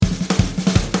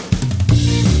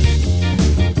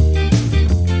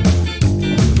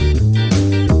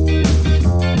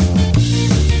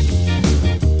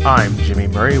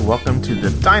Murray. Welcome to the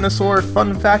Dinosaur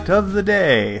Fun Fact of the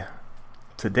Day.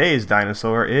 Today's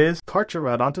dinosaur is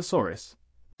Carcharodontosaurus.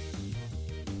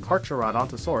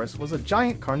 Carcharodontosaurus was a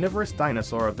giant carnivorous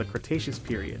dinosaur of the Cretaceous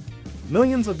period,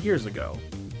 millions of years ago.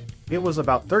 It was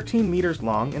about 13 meters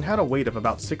long and had a weight of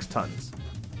about 6 tons.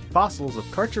 Fossils of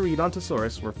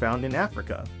Carcharodontosaurus were found in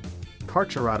Africa.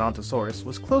 Carcharodontosaurus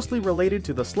was closely related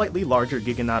to the slightly larger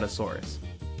Giganotosaurus,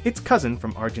 its cousin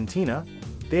from Argentina.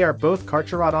 They are both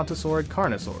Carcharodontosaurid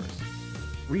carnosaurs.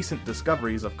 Recent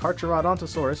discoveries of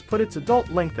Carcharodontosaurus put its adult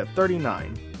length at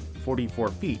 44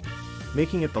 feet,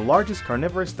 making it the largest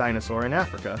carnivorous dinosaur in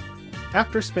Africa,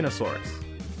 after Spinosaurus.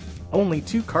 Only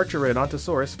 2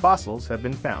 Carcharodontosaurus fossils have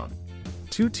been found.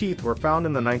 2 teeth were found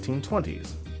in the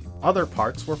 1920s. Other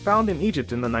parts were found in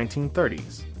Egypt in the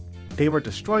 1930s. They were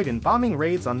destroyed in bombing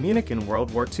raids on Munich in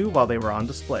World War II while they were on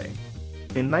display.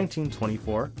 In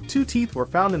 1924, 2 teeth were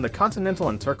found in the continental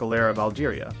intercalare of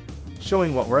Algeria,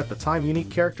 showing what were at the time unique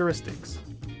characteristics.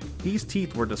 These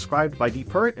teeth were described by De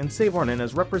Purit and Savornin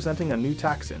as representing a new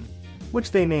taxon,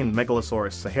 which they named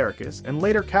Megalosaurus saharicus and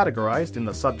later categorized in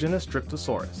the subgenus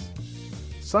Dryptosaurus.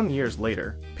 Some years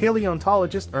later,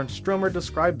 paleontologist Ernst Stromer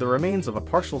described the remains of a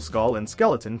partial skull and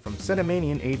skeleton from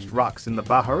Cenomanian-aged rocks in the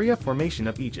Bahariya Formation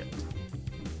of Egypt.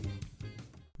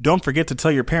 Don't forget to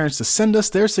tell your parents to send us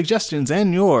their suggestions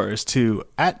and yours to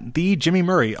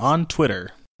 @TheJimmyMurray on Twitter.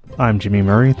 I'm Jimmy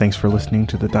Murray. Thanks for listening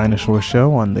to The Dinosaur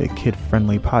Show on the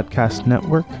Kid-Friendly Podcast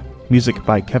Network. Music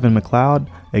by Kevin MacLeod.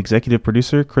 Executive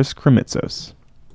producer Chris Kremitzos.